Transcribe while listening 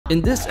In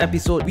this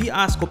episode, we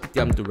asked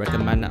Kopitiam to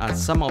recommend us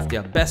some of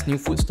their best new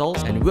food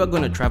stalls, and we're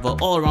going to travel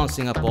all around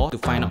Singapore to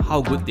find out how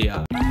good they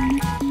are.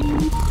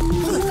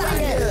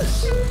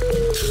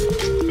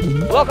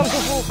 Welcome to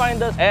Food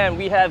Finders, and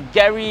we have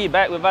Gary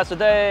back with us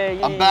today.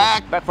 I'm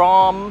back. Back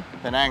from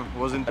Penang.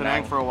 Was in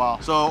Penang for a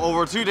while. So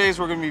over 2 days,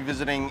 we're going to be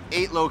visiting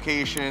 8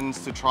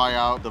 locations to try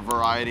out the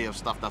variety of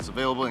stuff that's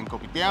available in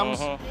Kopitiams.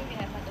 Today we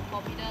have like a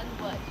forbidden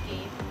word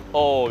game.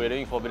 Oh, we're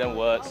doing forbidden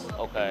words.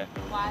 Okay.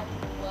 One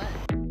word.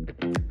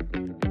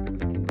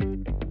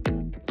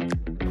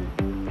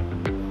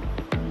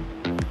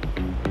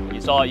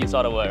 You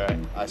saw the word, right?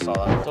 I saw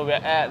that. So we're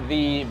at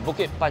the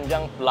Bukit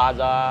Panjang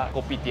Plaza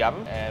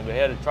Kopitiam, and we're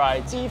here to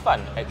try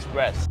Jifan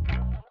Express.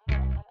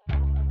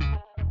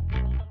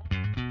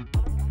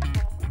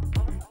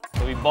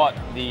 So we bought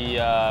the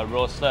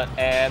roasted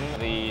and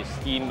the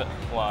steamed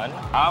one.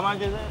 How much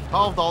is it?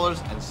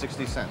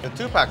 $12.60. The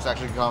 2-packs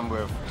actually come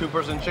with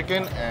 2-person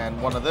chicken and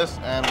one of this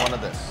and one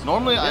of this.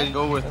 Normally I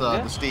go with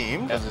the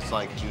steamed because it's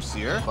like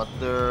juicier, but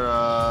their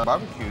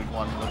barbecued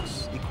one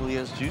looks equally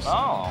as juicy.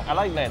 Oh, I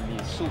like that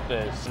the soup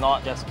is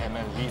not just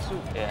MSG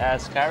soup. It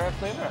has carrot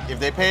flavor. If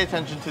they pay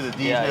attention to the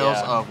details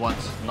yeah. of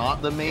what's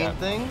not the main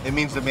thing, it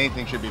means the main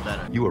thing should be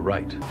better. You were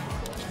right.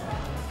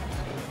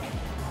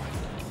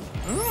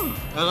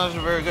 That's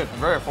actually very good.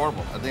 Very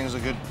affordable. I think it's a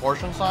good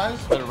portion size.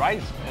 The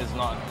rice is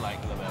not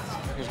like the best.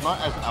 It's not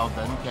as al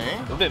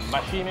dente. A bit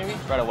mushy maybe.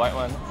 Try the white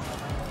one.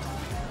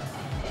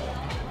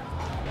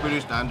 Pretty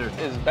standard.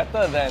 It's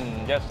better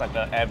than just like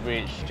an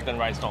average chicken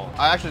rice stall.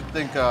 I actually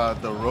think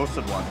the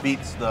roasted one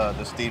beats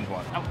the steamed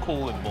one. I'm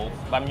cool with both,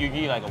 but I'm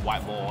usually like a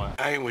white bowl one.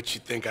 I ain't what you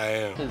think I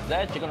am. Is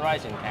there chicken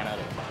rice in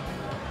Canada?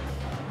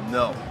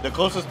 No. The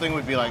closest thing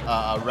would be like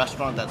a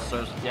restaurant that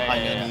serves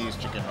Hainanese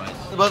chicken rice.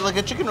 But like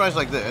a chicken rice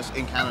like this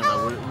in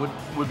Canada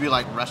would be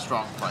like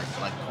restaurant price,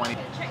 like 20.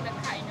 Check the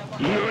card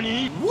in your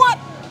pocket. What?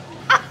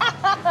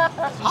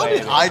 How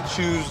did I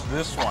choose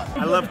this one?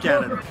 I love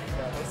Canada.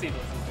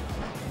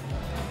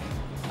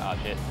 Oh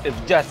shit.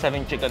 If just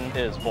having chicken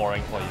is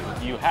boring for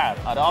you, you have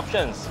other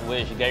options,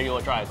 which Gary will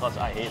try because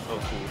I hate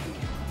tofu.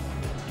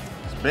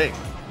 It's big.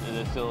 Is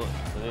it still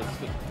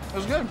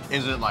It's good.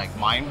 Is it like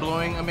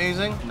mind-blowing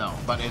amazing? No.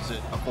 But is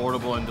it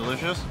affordable and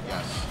delicious?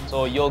 Yes.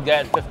 So you'll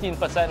get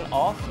 15%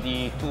 off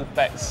the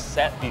 2-pack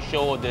set to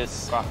show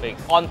this graphic.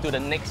 On to the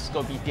next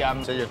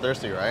Kopitiam. So you're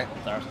thirsty, right?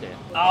 Thursday.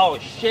 Oh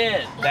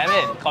shit! Damn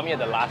it! Caught me at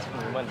the last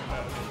moment.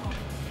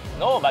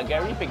 No, but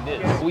Gary picked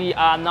this. We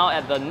are now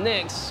at the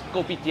next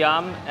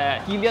Kopitiam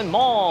at Hillion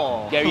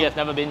Mall. Gary has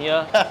never been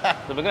here.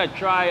 So we're gonna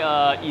try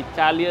an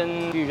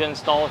Italian fusion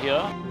stall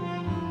here.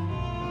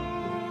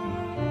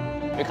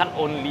 We can't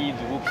only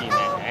do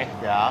Penang, eh?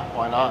 Yeah,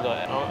 why not?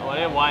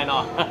 Why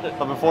not?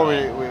 But before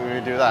we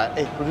do that,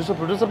 hey, producer,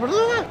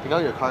 pick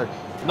out your card.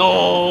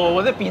 No,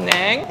 was it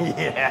Penang?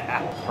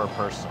 Yeah. Per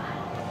person.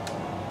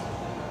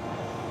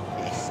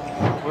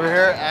 We're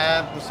here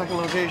at the second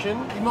location,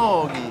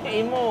 Emogi.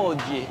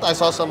 Emogi. I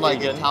saw some like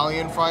Vegan.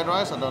 Italian fried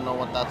rice. I don't know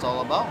what that's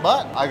all about.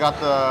 But I got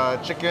the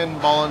chicken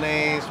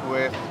bolognese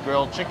with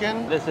grilled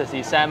chicken. This is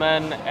the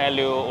salmon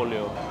aglio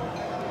olio.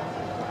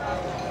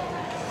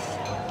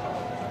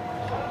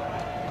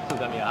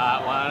 What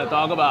I want to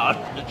talk about.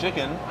 The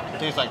chicken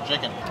tastes like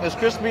chicken. It's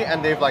crispy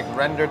and they've like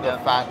rendered the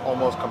fat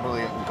almost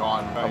completely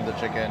gone from the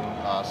chicken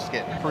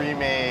skin.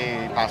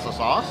 Pre-made pasta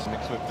sauce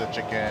mixed with the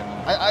chicken.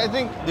 I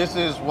think this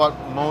is what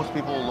most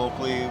people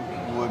locally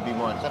would be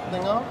more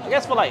accepting of. I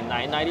guess for like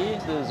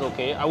 $9.90, this is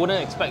okay. I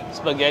wouldn't expect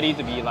spaghetti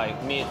to be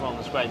like made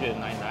from scratch at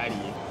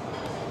 $9.90.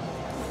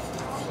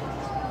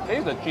 I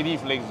think the chili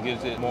flakes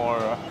gives it more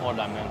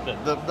dimension.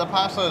 The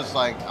pasta is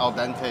like al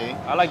dente.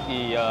 I like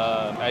the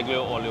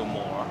aglio olio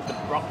more. The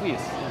broccoli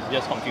is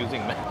just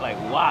confusing, man. Like,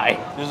 why?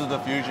 This is the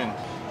fusion.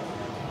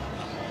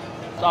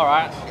 It's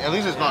alright. At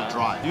least it's not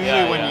dry.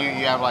 Usually when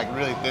you have like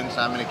really thin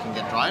salmon, it can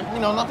get dry. You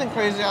know, nothing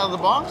crazy out of the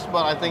box,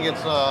 but I think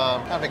it's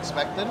kind of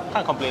expected.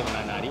 Can't complain for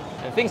 $9.90.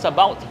 And things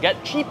about to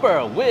get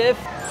cheaper with...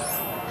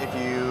 If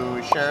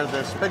you share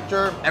this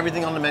picture,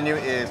 everything on the menu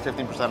is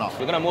 15% off.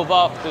 We're gonna move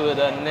off to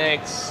the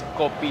next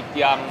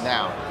Kopitiam.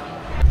 Now.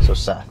 So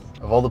Seth,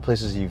 of all the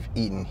places you've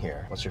eaten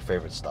here, what's your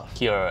favorite stuff?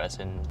 Here, as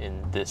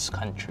in this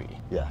country.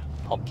 Yeah.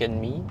 Hokkien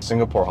Mee.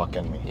 Singapore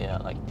Hokkien Mee. Yeah,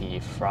 like the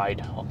fried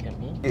Hokkien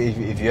Mee.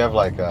 If you have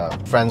like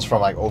friends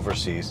from like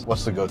overseas,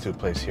 what's the go-to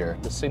place here?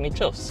 The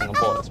signature of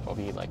Singapore is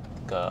probably like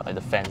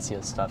the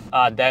fanciest stuff.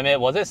 Ah, damn it,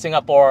 was it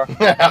Singapore?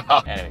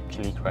 Anyway,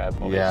 chili crab,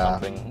 probably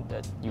something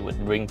that you would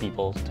bring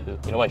people to.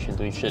 You know what you should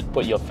do? You should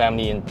put your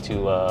family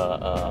into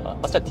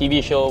what's that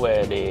TV show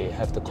where they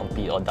have to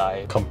compete or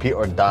die? Compete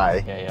or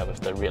die? Yeah,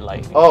 with the red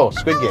light. Oh,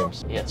 Squid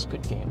Games. Yes,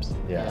 Squid Games.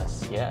 Yeah.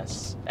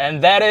 Yes.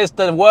 And that is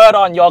the word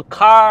on your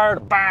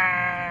card.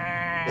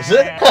 Is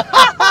it?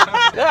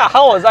 Yeah,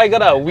 how was I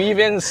gonna weave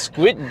in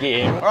Squid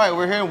Game? All right,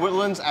 we're here in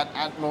Woodlands at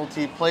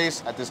Admiralty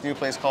Place at this new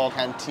place called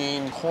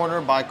Canteen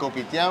Corner by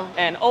Kopitiam.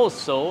 And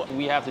also,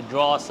 we have to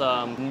draw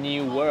some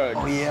new words.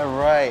 Oh yeah,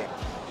 right.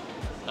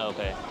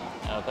 Okay.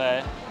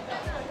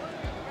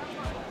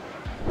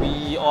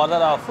 We we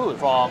ordered our food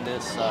from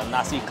this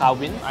Nasi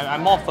Kahwin.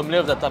 I'm more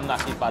familiar with the term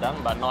Nasi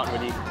Padang, but not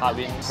really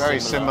Kahwin.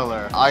 Very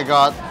similar. I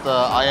got the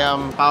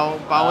Ayam Pao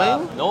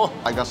No.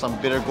 I got some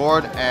bitter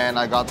gourd and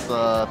I got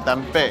the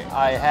tempeh.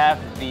 I have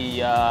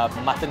the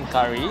mutton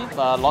curry,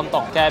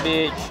 lontong,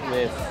 cabbage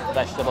with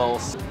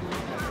vegetables.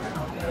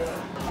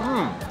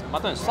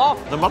 Mutton is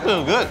soft. The mutton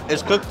is good.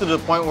 It's cooked to the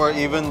point where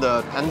even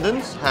the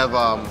tendons have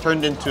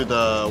turned into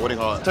the, what do you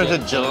call it? Turned to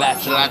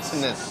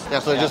gelatinous. Yeah,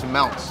 so it just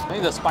melts. I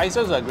think the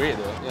spices are great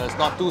though. You know, it's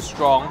not too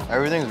strong.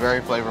 Everything's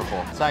very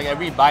flavorful. It's like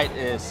every bite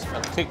is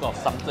a kick of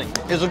something.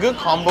 It's a good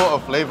combo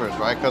of flavors,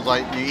 right? Because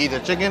like you eat the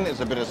chicken, it's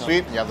a bit of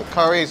sweet. You have the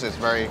curries, it's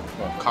very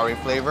curry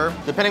flavor.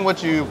 Depending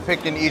what you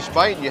pick in each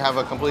bite, you have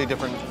a completely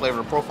different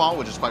flavor profile,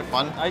 which is quite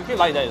fun. I feel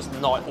like that it's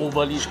not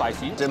overly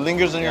spicy. It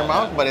lingers in your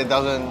mouth, but it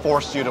doesn't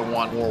force you to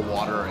want more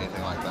water or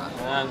anything like that.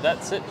 And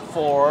that's it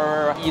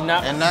for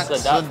Enak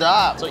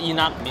Sedap. So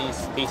Enak means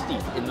tasty,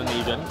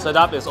 Indonesian.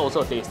 Sedap is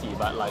also tasty,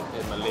 but like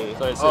in Malay.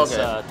 So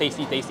it's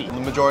tasty, tasty. The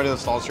majority of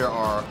the stalls here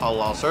are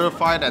halal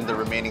certified, and the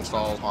remaining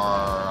stalls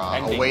are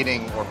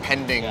awaiting or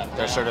pending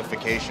their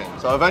certification.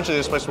 So eventually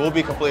this place will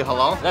be completely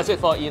halal. That's it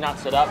for Enak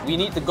Sedap. We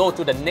need to go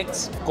to the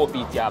next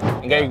Kopitiam.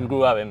 You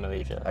grew up in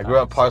Malaysia. I grew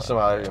up parts in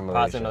Malaysia.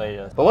 Parts in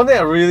Malaysia. But one thing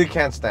I really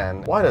can't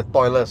stand, why the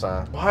toilets,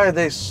 why are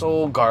they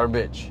so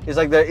garbage? It's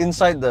like they're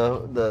inside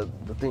the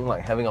thing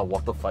like having a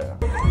water fire.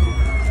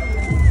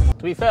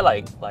 To be fair,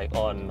 like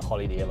on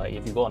holiday, like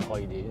if you go on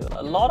holiday,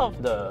 a lot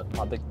of the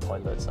public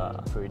toilets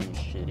are pretty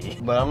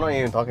shitty. But I'm not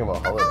even talking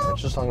about holiday, I'm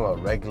just talking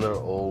about regular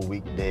old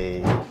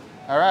weekday.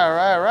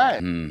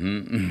 Alright.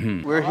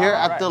 We're here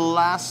at the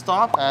last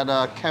stop at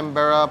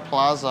Canberra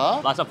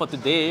Plaza. Last up for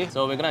today,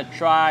 so we're gonna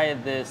try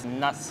this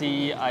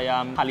Nasi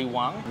Ayam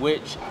Taliwang,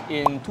 which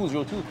in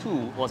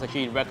 2022 was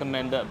actually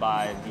recommended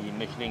by the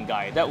Michelin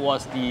Guide. That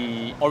was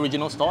the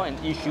original store in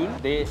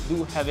Yishun. They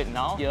do have it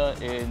now here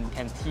in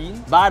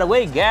Canteen. By the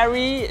way,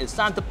 Gary, it's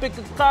time to pick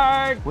a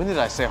card. When did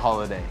I say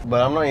holiday?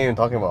 But I'm not even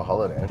talking about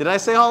holiday. Did I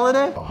say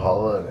holiday? A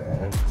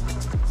holiday.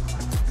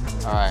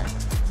 Alright.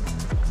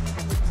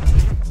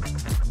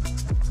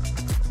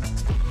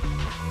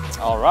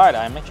 Alright,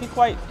 I'm actually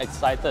quite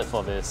excited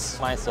for this.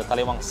 Mine's the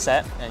Taliwang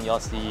set and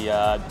yours the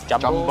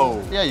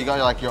jumbo. Yeah, you got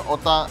like your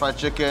otak, fried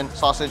chicken,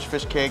 sausage,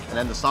 fish cake, and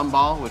then the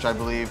sambal, which I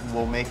believe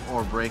will make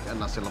or break a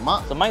nasi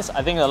lemak. So mine's,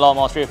 I think, a lot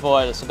more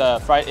straightforward. It's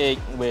the fried egg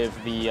with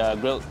the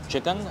grilled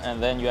chicken,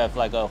 and then you have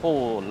like a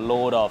whole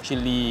load of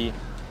chili.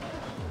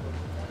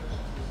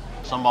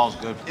 Sambal's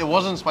good. It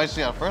wasn't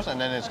spicy at first,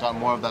 and then it's got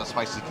more of that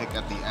spicy kick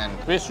at the end.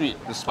 Pretty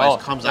sweet. The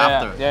spice comes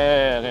after.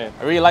 Yeah.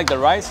 I really like the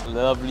rice.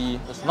 Lovely.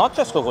 It's not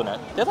just coconut.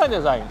 There's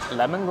like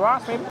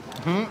lemongrass maybe.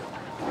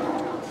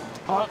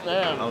 Oh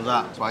damn. How's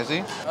that?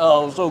 Spicy?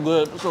 Oh, so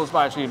good. So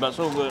spicy, but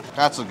so good.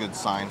 That's a good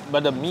sign.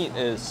 But the meat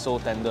is so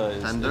tender.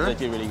 It's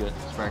actually really good.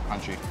 It's very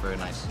crunchy. Very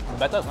nice. The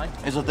batter is nice.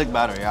 It's a thick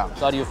batter, yeah.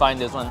 So how do you find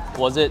this one?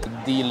 Was it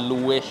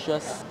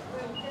delicious?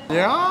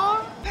 Yeah?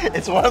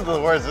 It's one of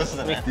the words,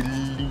 isn't it?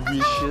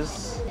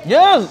 Delicious.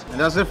 Yes! And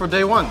that's it for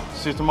day one.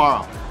 See you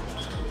tomorrow.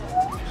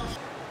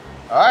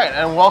 Alright,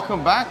 and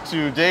welcome back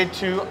to day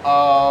 2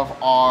 of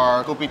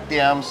our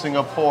Kopitiam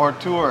Singapore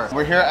tour.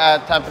 We're here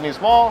at Tampines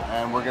Mall,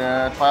 and we're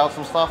gonna try out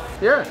some stuff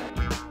here.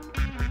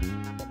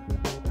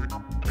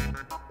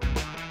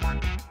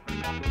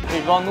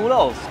 Fishball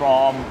noodles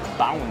from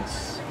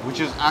Bounce. Which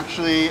is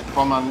actually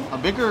from a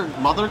bigger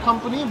mother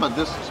company, but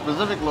this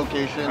specific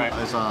location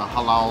is a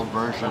halal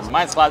version.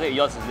 Mine's classic,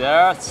 yours is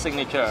their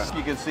signature.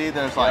 You can see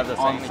there's like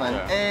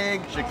onsen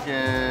egg,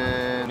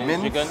 chicken,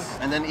 mince,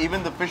 and then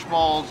even the fish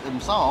balls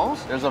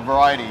themselves, there's a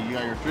variety. You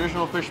got your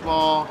traditional fish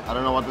ball, I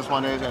don't know what this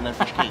one is, and then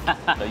fish cake.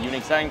 The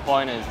unique selling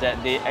point is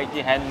that they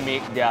actually hand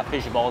make their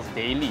fish balls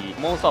daily.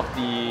 Most of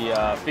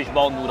the fish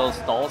ball noodle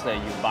stalls that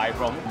you buy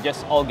from,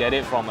 just all get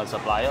it from a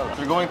supplier.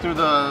 You're going through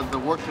the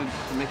work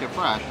to make it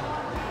fresh.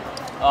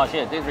 Oh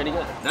shit, it tastes really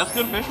good. That's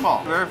good fish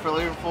ball. Very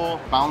flavorful,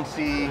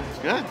 bouncy. It's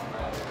good.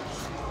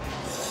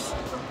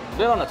 A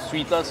bit on the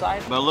sweeter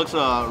side. But it looks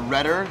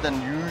redder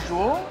than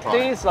usual.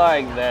 Tastes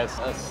like there's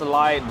a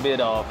slight bit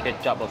of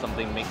ketchup or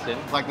something mixed in.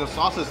 Like the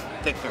sauce is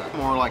thicker,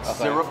 more like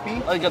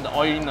syrupy. Oh, you got the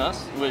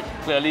oiliness, which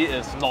clearly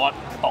is not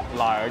pork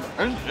lard.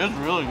 It's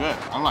really good.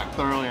 I'm like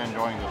thoroughly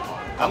enjoying this one.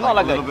 I'm not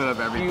like a bit of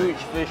everything. Huge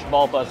fish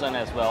ball person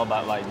as well,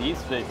 but like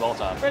these fish balls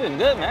are pretty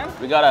good, man.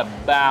 We gotta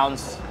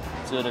bounce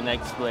to the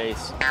next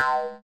place.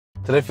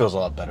 Today feels a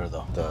lot better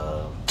though.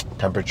 The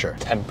temperature.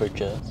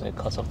 Temperature,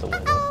 because of the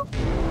weather.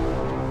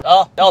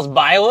 Oh, that was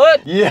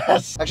Bywood?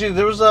 Yes. Actually,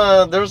 there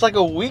was like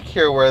a week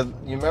here where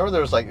you remember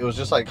there was like it was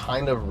just like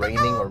kind of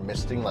raining or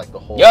misting like the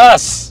whole.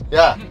 Yes.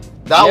 Yeah.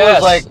 That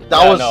was like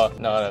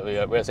No,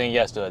 we're saying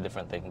yes to a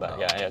different thing, but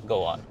yeah,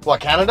 go on. What,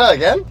 Canada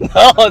again?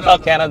 No, it's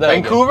not Canada.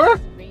 Vancouver?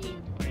 Again.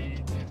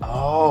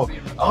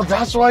 Oh,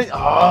 that's right.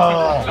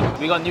 Oh.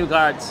 We got new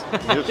cards.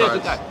 New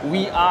cards.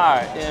 We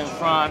are in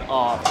front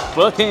of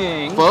Pho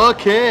King. Pho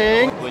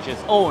King. Which which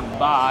is owned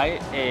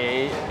by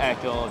a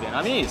actual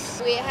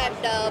Vietnamese. We have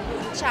the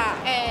bún chả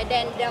and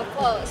then the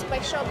pho,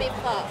 special beef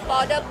pho.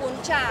 For the bún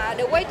chả,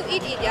 the way to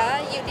eat it,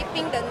 you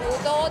dipping the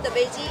noodle, the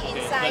veggie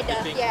inside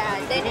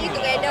then eat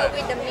together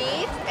with the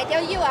meat. I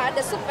tell you,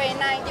 the soup very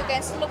nice. You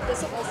can slurp the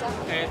soup also.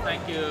 Okay,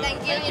 thank you.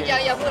 Thank you.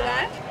 Enjoy your food,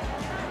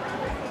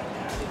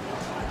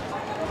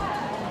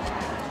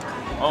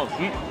 Oh,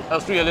 sweet.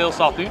 That's sweet, a little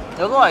salty. It's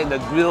also like the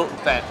grilled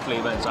fat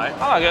flavor inside.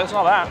 I like it, it's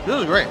not bad. This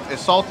is great.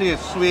 It's salty,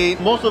 it's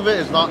sweet. Most of it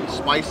is not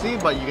spicy,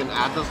 but you can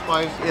add the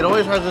spice. It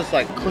always has this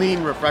like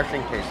clean,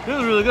 refreshing taste. This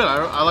is really good.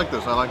 I like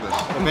this. I like this.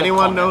 If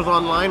anyone knows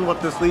online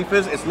what this leaf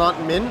is, it's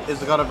not mint.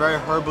 It's got a very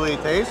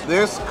herbally taste.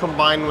 This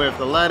combined with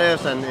the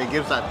lettuce and it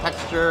gives that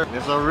texture.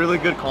 It's a really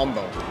good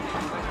combo.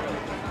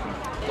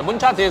 The bún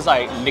chả tastes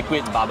like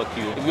liquid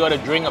barbecue. If you were to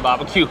drink a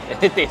barbecue,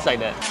 it tastes like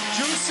that.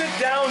 Juice it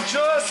down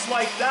just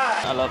like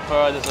that. I love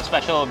pho. There's a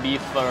special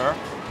beef pho.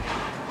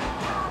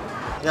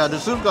 Yeah, the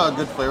soup got a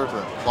good flavor to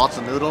it. Lots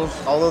of noodles.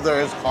 Although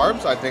there is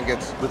carbs, I think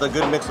it's with a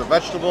good mix of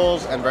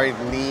vegetables and very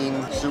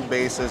lean soup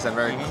bases and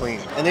very clean.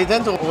 And they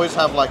tend to always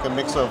have like a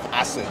mix of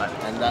acid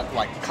and that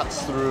like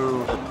cuts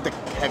through the thick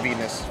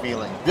heaviness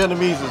feeling.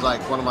 Vietnamese is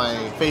like one of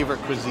my favorite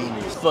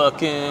cuisines.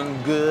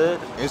 Fucking good.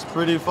 It's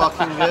pretty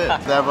fucking good.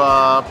 They have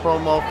a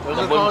promo. What's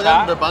The it called bún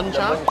chả? again? The bun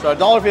cha. So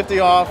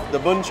 $1.50 off. The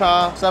bun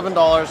cha,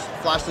 $7.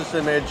 Flash this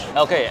image.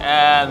 Okay,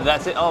 and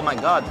that's it. Oh my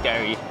god,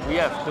 Gary. We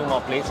have 2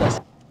 more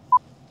places.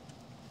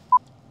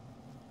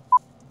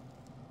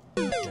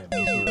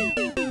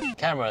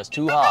 Camera is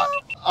too hot.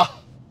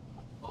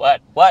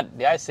 What?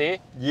 Did I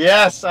say?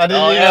 Yes, I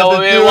didn't Oh even yeah, have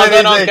to it do wasn't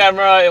anything. on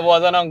camera. It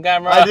wasn't on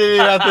camera. I didn't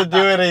even have to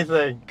do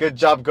anything. Good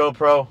job,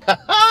 GoPro.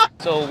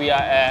 So we are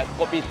at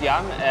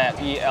Kopitiam at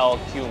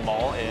PLQ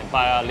Mall in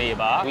Paya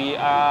Lebar. We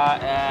are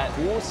at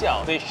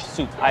Xiao fish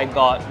soup. I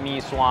got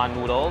mee swan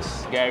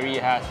noodles. Gary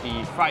has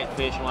the fried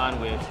fish one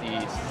with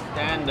the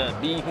standard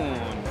bee hoon.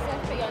 So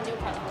pick your new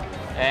card.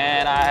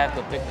 And I have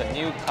to pick the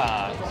new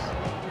cards.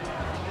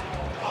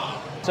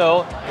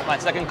 So my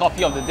second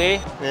coffee of the day,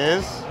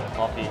 Is?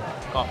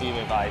 coffee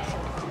with ice.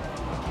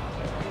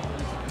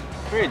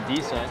 Pretty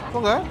decent.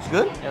 Okay, it's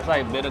good. It's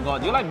like bitter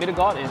gourd. Do you like bitter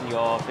gourd in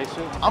your fish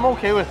soup? I'm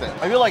okay with it.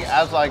 I feel like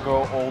as I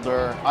grow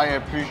older, I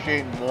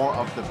appreciate more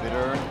of the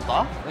bitter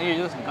stuff. I think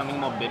you're just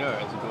becoming more bitter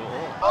as you grow old.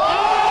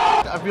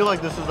 I feel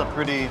like this is a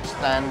pretty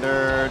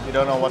standard, you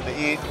don't know what to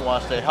eat, you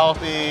want to stay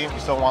healthy, you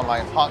still want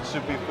like hot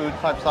soupy food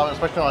type stuff,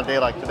 especially on a day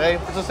like today.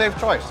 It's a safe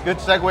choice. Good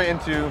segue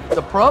into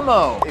the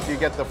promo. If you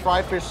get the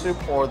fried fish soup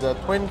or the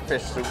twin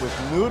fish soup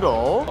with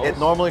noodle, it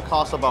normally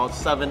costs about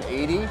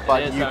 $7.80,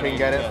 but It is you can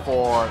get it $7.80,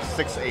 for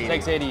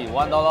 $6.80. $6.80,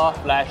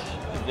 $1 flash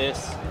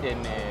this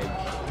image.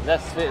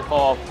 That's it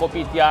for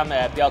Kopitiam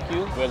at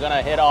PLQ. We're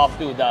gonna head off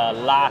to the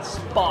last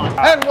spot.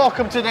 And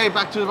welcome today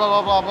back to blah,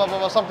 blah, blah, blah, blah,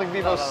 blah, something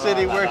Vivo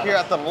City. We're here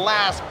at the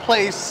last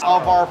place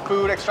of our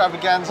food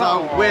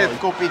extravaganza with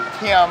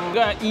Kopitiam. We're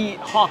gonna eat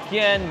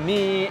Hokkien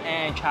Mee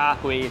and Char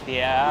Kway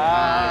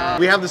Teow.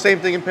 We have the same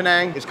thing in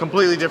Penang. It's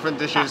completely different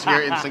dishes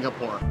here in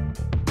Singapore.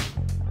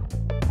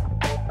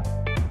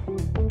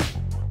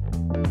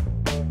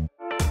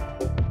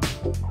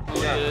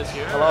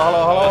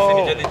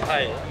 Hello.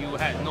 You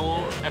had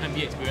no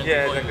F&B experience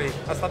Yeah, before exactly.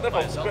 I started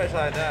from scratch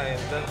and then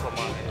I learned from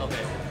my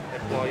Okay.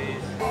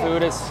 employees.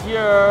 Food is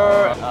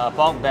here.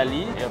 Pork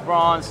belly,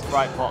 prawns,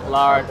 fried pork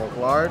lard. Pork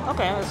lard.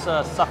 Okay, it's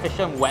a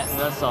sufficient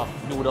wetness of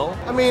noodle.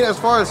 I mean, as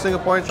far as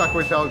Singaporean char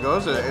kway teow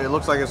goes, it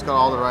looks like it's got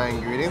all the right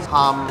ingredients.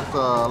 Ham,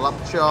 lap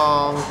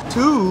cheong,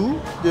 2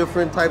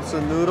 different types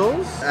of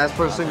noodles. As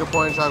per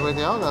Singaporean char kway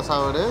teow, that's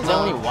how it is. Is there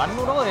only one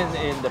noodle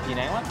in the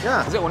Penang one?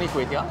 Yeah. Is it only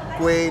kway teow?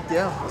 Kway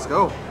teow. Let's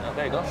go.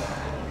 There you go.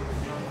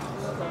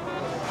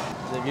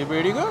 Is it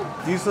pretty good?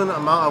 Decent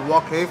amount of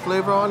wok hei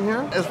flavor on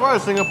here. As far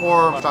as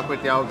Singapore char kway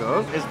teow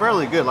goes, it's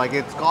fairly good. Like,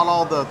 it's got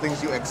all the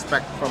things you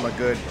expect from a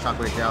good char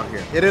kway teow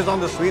here. It is on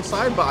the sweet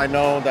side, but I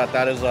know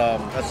that is a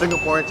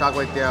Singaporean char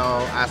kway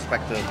teow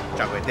aspect of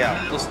char kway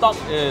teow. The stock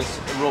is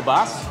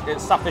robust.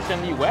 It's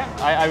sufficiently wet.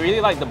 I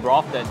really like the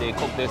broth that they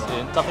cook this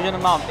in. Sufficient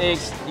amount of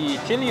eggs. The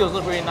chili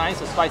also very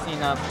nice. It's spicy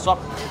enough. Swap.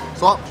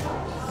 Swap.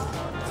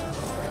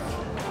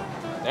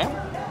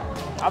 Damn.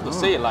 I have to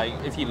say, like,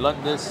 if he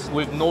learned this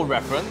with no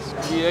reference,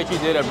 he actually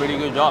did a pretty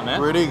good job,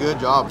 man. Pretty good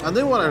job. I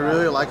think what I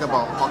really like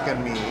about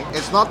Hokkien Mee,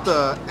 it's not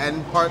the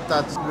end part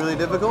that's really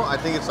difficult. I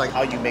think it's like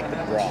how you make the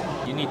broth.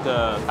 You need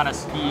to kind of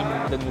steam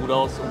the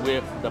noodles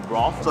with the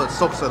broth. So it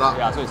soaks it up.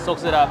 Yeah, so it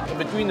soaks it up.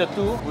 Between the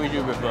two, which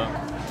you prefer?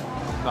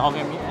 The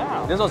Hokkien Mee?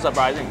 Yeah. This was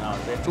surprising, I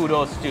would say.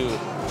 Kudos to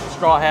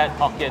Strawhat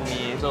Hokkien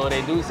Mee. So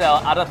they do sell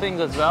other things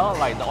as well,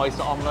 like the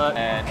oyster omelette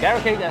and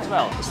carrot cake as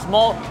well. The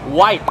small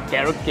white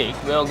carrot cake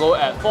will go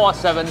at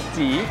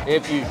 $4.70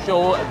 if you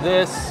show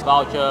this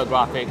voucher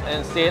graphic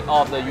instead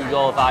of the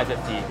usual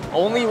 $5.50.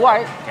 Only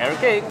white carrot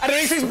cake. Ada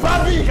racist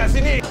babi kat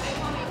sini.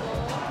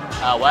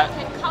 What?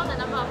 You can count the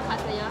number of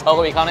cards that you have.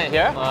 Oh, we count it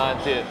here?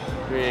 1, 2,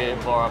 3,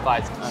 4,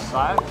 5, 6,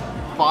 5.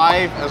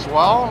 5 as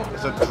well.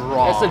 It's a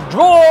draw. It's a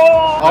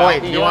draw! Oh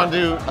wait, you want to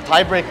do a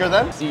tiebreaker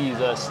then?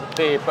 Scissors,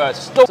 paper,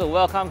 stone. So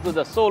welcome to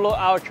the solo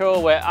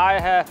outro where I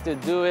have to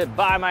do it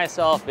by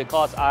myself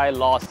because I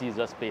lost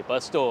scissors,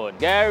 paper, stone.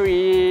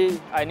 Gary,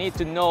 I need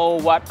to know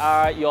what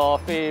are your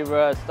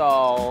favorite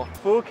stall?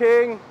 Pho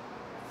King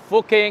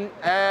Pho King.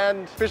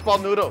 and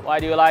fishball noodle. Why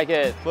do you like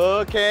it?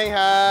 Pho King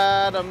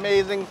had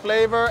amazing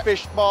flavor.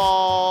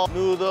 Fishball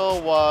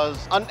noodle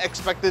was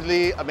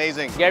unexpectedly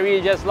amazing.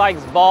 Gary just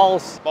likes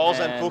balls. Balls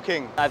and Pho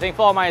King. I think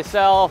for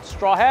myself,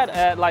 Strawhat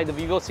at like the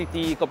Vivo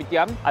City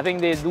Kopitiam, I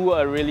think they do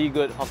a really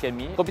good Hokkien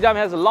Mee. Kopitiam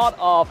has a lot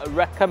of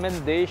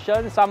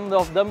recommendations. Some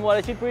of them were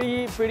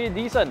actually pretty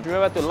decent.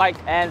 Remember to like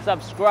and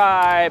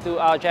subscribe to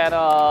our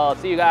channel.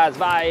 See you guys.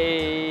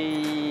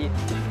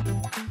 Bye.